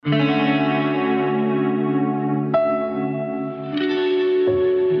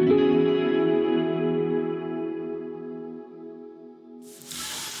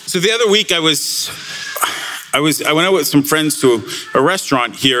So the other week I went out with some friends to a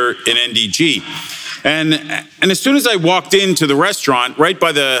restaurant here in NDG. And as soon as I walked into the restaurant,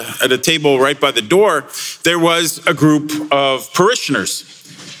 at a table right by the door, there was a group of parishioners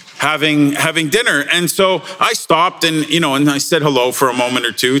having dinner. And so I stopped and I said hello for a moment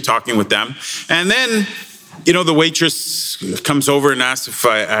or two, talking with them. And then, the waitress comes over and asks if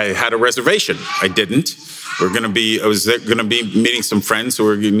I had a reservation. I didn't. I was going to be meeting some friends,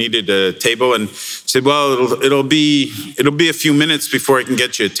 so we needed a table, and she said, "Well, it'll be a few minutes before I can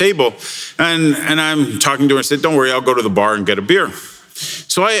get you a table." And I'm talking to her and said, "Don't worry, I'll go to the bar and get a beer."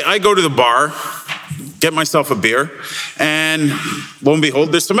 So I go to the bar, get myself a beer, and lo and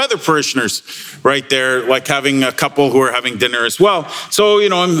behold, there's some other parishioners right there, like having a couple who are having dinner as well. So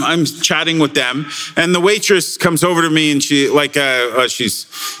I'm chatting with them, and the waitress comes over to me, and she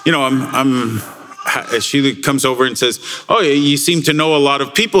comes over and says, "Oh, you seem to know a lot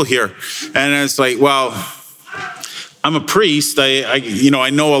of people here." And it's like, well, I'm a priest.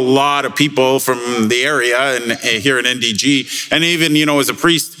 I know a lot of people from the area and here in NDG. And even, as a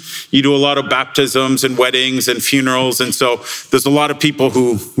priest, you do a lot of baptisms and weddings and funerals. And so there's a lot of people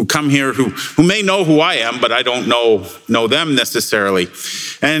who come here who may know who I am, but I don't know them necessarily.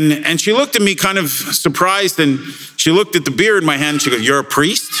 And she looked at me kind of surprised, and she looked at the beer in my hand, and she goes, "You're a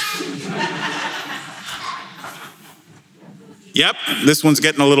priest?" Yep, this one's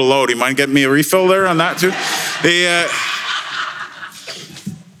getting a little low. Do you mind getting me a refill there on that too?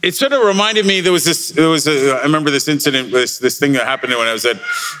 It sort of reminded me, I remember this incident, this thing that happened when I was at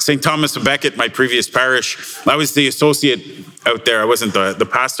St. Thomas of Becket, my previous parish. I was the associate out there. I wasn't the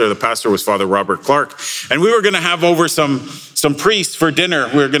pastor. The pastor was Father Robert Clark. And we were going to have over some priests for dinner.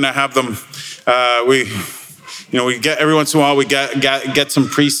 We were going to have them, we get every once in a while we get some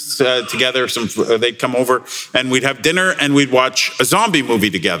priests together. They'd come over and we'd have dinner and we'd watch a zombie movie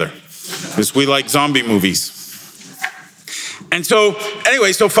together because we like zombie movies. And so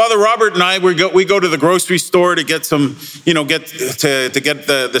anyway, so Father Robert and I we go to the grocery store to get some get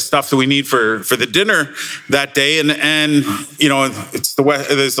the stuff that we need for the dinner that day. And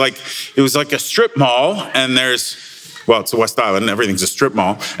it was like a strip mall, and it's the West Island, everything's a strip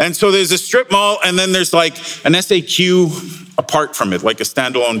mall. And so there's a strip mall, and then there's like an SAQ apart from it, like a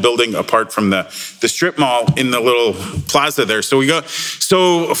standalone building apart from the strip mall in the little plaza there. So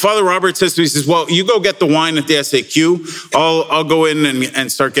Father Robert says to me, he says, "Well, you go get the wine at the SAQ. I'll go in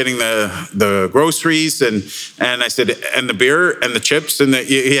and start getting the groceries." And I said, "And the beer and the chips and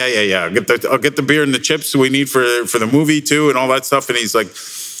yeah. I'll get the beer and the chips we need for the movie too and all that stuff." And he's like,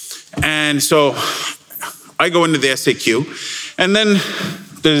 and so I go into the SAQ, and then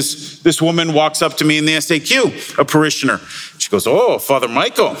this woman walks up to me in the SAQ, a parishioner. She goes, "Oh, Father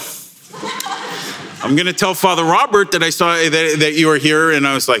Michael, I'm going to tell Father Robert that I saw that you were here." And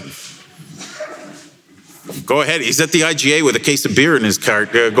I was like, "Go ahead. He's at the IGA with a case of beer in his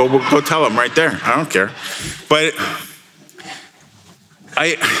cart. Go tell him right there. I don't care." But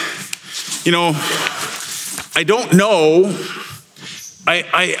I don't know.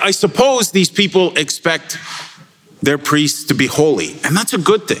 I suppose these people expect their priests to be holy, and that's a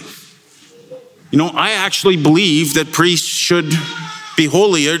good thing. I actually believe that priests should be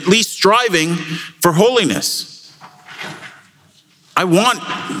holy, or at least striving for holiness. I want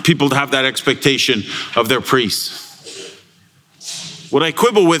people to have that expectation of their priests. What I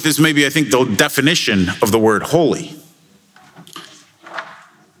quibble with is maybe I think the definition of the word holy.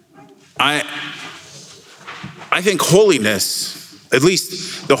 I think holiness, at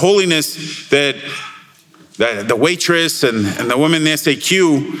least the holiness that the waitress and the woman in the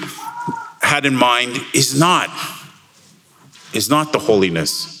SAQ had in mind is not the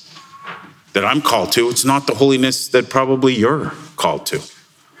holiness that I'm called to. It's not the holiness that probably you're called to.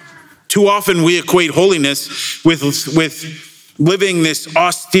 Too often we equate holiness with living this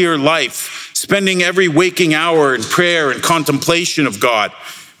austere life, spending every waking hour in prayer and contemplation of God.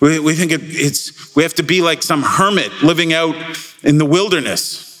 We think we have to be like some hermit living out in the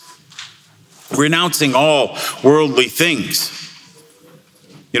wilderness, renouncing all worldly things.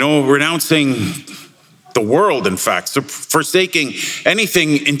 Renouncing the world, in fact, forsaking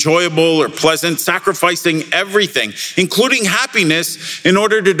anything enjoyable or pleasant, sacrificing everything, including happiness, in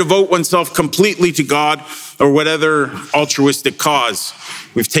order to devote oneself completely to God or whatever altruistic cause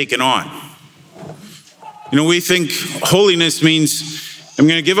we've taken on. We think holiness means I'm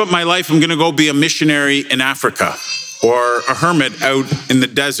going to give up my life, I'm going to go be a missionary in Africa or a hermit out in the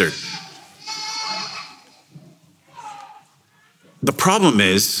desert. The problem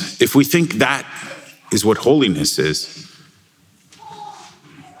is, if we think that is what holiness is,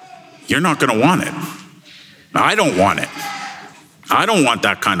 you're not going to want it. I don't want it. I don't want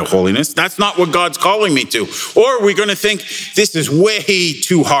that kind of holiness. That's not what God's calling me to. Or we're going to think, this is way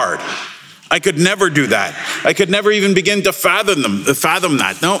too hard. I could never do that. I could never even begin to fathom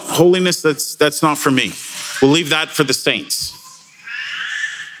that. No, holiness, that's not for me. We'll leave that for the saints.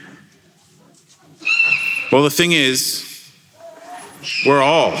 Well, the thing is, we're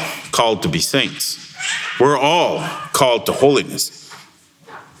all called to be saints. We're all called to holiness.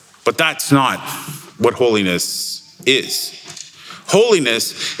 But that's not what holiness is.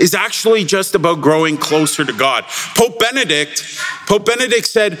 Holiness is actually just about growing closer to God. Pope Benedict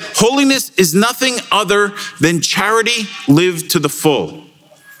said, holiness is nothing other than charity lived to the full.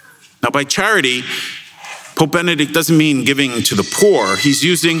 Now, by charity, Pope Benedict doesn't mean giving to the poor. He's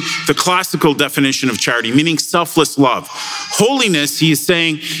using the classical definition of charity, meaning selfless love. Holiness, he is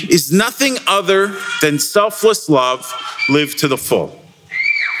saying, is nothing other than selfless love lived to the full.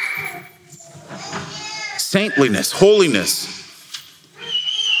 Saintliness, holiness,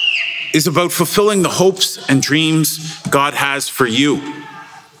 is about fulfilling the hopes and dreams God has for you.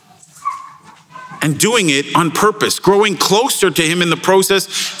 And doing it on purpose, growing closer to him in the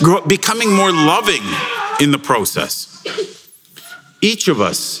process, becoming more loving in the process. Each of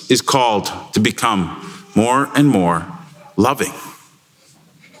us is called to become more and more loving.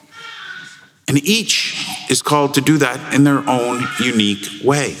 And each is called to do that in their own unique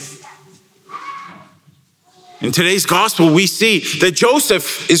way. In today's gospel, we see that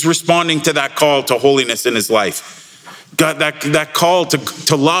Joseph is responding to that call to holiness in his life. God, that call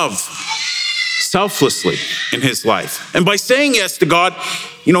to love selflessly in his life. And by saying yes to God,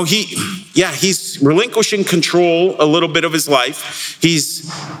 he's relinquishing control a little bit of his life. He's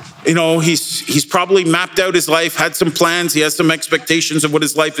probably mapped out his life, had some plans. He has some expectations of what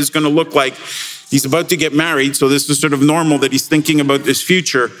his life is going to look like. He's about to get married, so this is sort of normal that he's thinking about this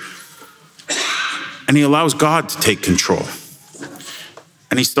future. And he allows God to take control.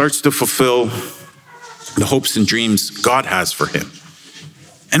 And he starts to fulfill the hopes and dreams God has for him.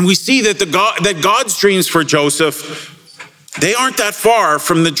 And we see that God's dreams for Joseph, they aren't that far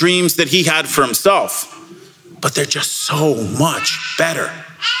from the dreams that he had for himself, but they're just so much better.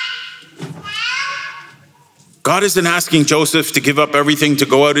 God isn't asking Joseph to give up everything to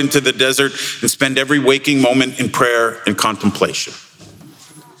go out into the desert and spend every waking moment in prayer and contemplation.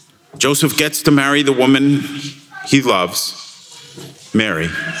 Joseph gets to marry the woman he loves, Mary.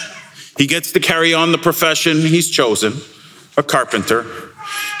 He gets to carry on the profession he's chosen, a carpenter.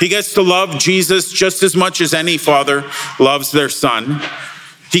 He gets to love Jesus just as much as any father loves their son.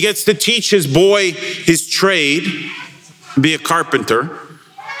 He gets to teach his boy his trade, be a carpenter.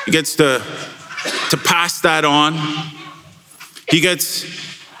 He gets to pass that on. He gets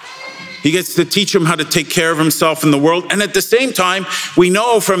to teach him how to take care of himself in the world. And at the same time, we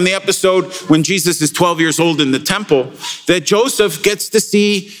know from the episode when Jesus is 12 years old in the temple, that Joseph gets to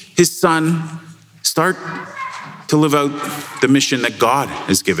see his son start to live out the mission that God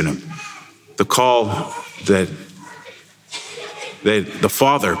has given him. The call that the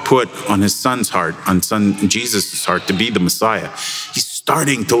Father put on his son's heart, on son Jesus' heart, to be the Messiah. He's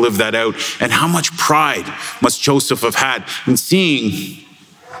starting to live that out. And how much pride must Joseph have had in seeing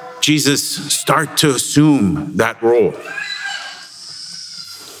Jesus start to assume that role.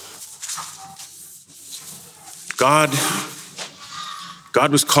 God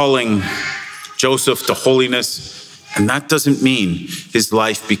was calling Joseph to holiness, and that doesn't mean his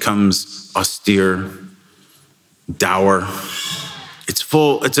life becomes austere, dour.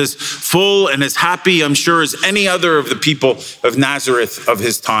 It's as full and as happy, I'm sure, as any other of the people of Nazareth of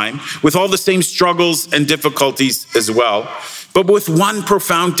his time, with all the same struggles and difficulties as well, but with one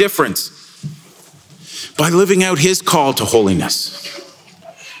profound difference. By living out his call to holiness,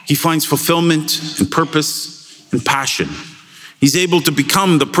 he finds fulfillment and purpose and passion. He's able to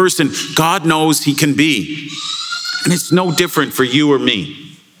become the person God knows he can be. And it's no different for you or me.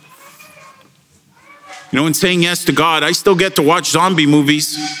 In saying yes to God, I still get to watch zombie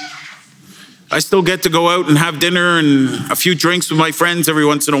movies. I still get to go out and have dinner and a few drinks with my friends every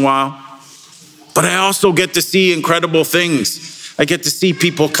once in a while. But I also get to see incredible things. I get to see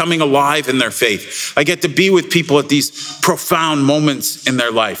people coming alive in their faith. I get to be with people at these profound moments in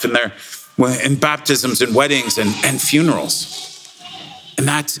their life, in baptisms and weddings and funerals. And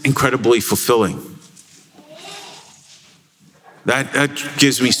that's incredibly fulfilling. That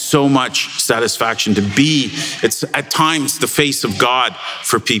gives me so much satisfaction to be, it's at times the face of God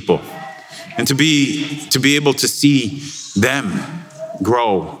for people, and to be able to see them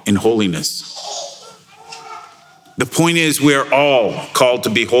grow in holiness. The point is, we are all called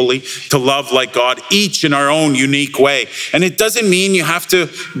to be holy, to love like God, each in our own unique way. And it doesn't mean you have to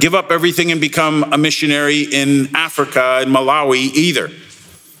give up everything and become a missionary in Africa and Malawi either.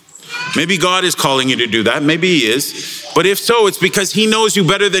 Maybe God is calling you to do that. Maybe he is. But if so, it's because he knows you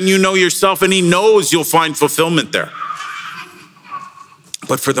better than you know yourself, and he knows you'll find fulfillment there.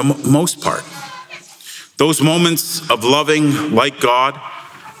 But for the most part, those moments of loving like God,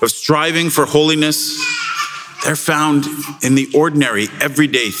 of striving for holiness, they're found in the ordinary,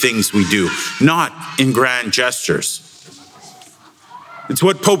 everyday things we do, not in grand gestures. It's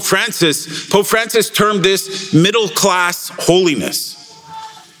what Pope Francis termed this middle-class holiness.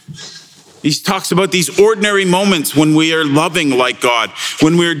 He talks about these ordinary moments when we are loving like God,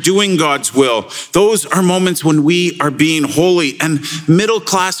 when we are doing God's will. Those are moments when we are being holy. And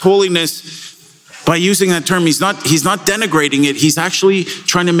middle-class holiness, by using that term, he's not denigrating it. He's actually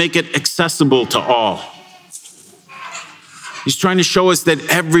trying to make it accessible to all. He's trying to show us that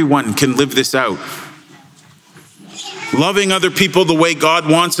everyone can live this out. Loving other people the way God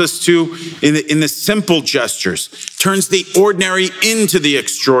wants us to in the simple gestures turns the ordinary into the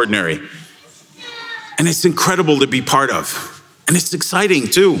extraordinary. And it's incredible to be part of. And it's exciting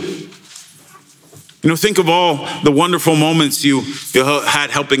too. Think of all the wonderful moments you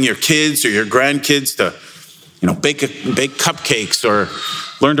had helping your kids or your grandkids to, bake cupcakes or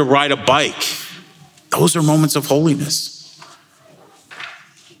learn to ride a bike. Those are moments of holiness.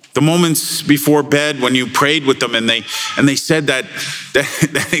 The moments before bed when you prayed with them and they said that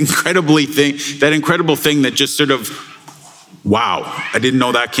incredible thing that just sort of, wow, I didn't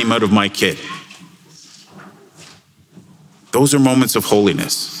know that came out of my kid. Those are moments of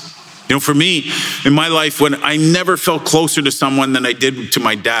holiness. For me, in my life, when I never felt closer to someone than I did to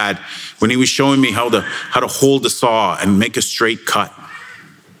my dad, when he was showing me how to hold a saw and make a straight cut.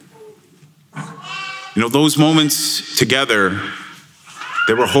 Those moments together,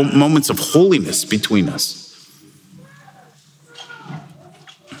 there were moments of holiness between us.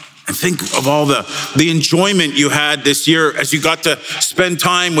 And think of all the enjoyment you had this year as you got to spend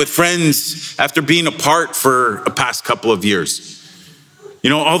time with friends after being apart for a past couple of years.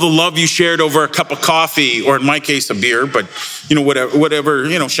 All the love you shared over a cup of coffee, or in my case, a beer, but whatever,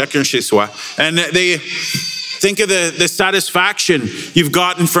 chacun chez soi. And they think of the satisfaction you've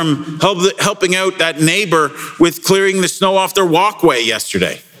gotten from helping out that neighbor with clearing the snow off their walkway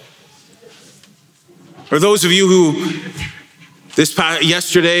yesterday. Or those of you who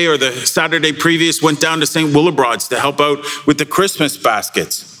yesterday or the Saturday previous went down to St. Willibrod's to help out with the Christmas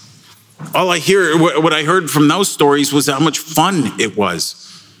baskets. What I heard from those stories was how much fun it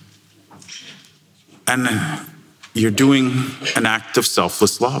was. And you're doing an act of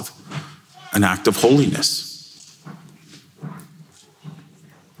selfless love, an act of holiness.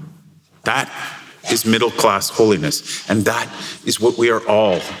 That is middle-class holiness, and that is what we are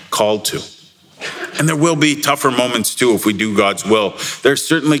all called to. And there will be tougher moments too if we do God's will. There's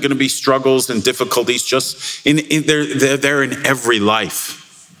certainly going to be struggles and difficulties they're in every life.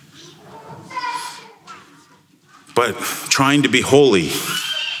 But trying to be holy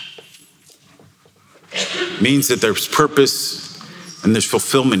means that there's purpose and there's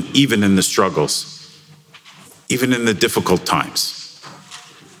fulfillment even in the struggles, even in the difficult times.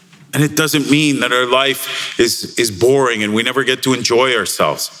 And it doesn't mean that our life is boring and we never get to enjoy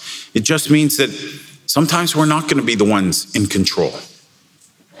ourselves. It just means that sometimes we're not going to be the ones in control.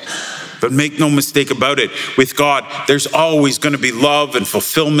 But make no mistake about it, with God, there's always going to be love and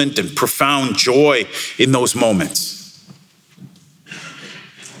fulfillment and profound joy in those moments.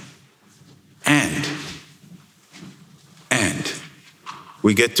 And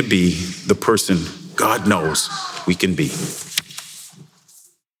we get to be the person God knows we can be.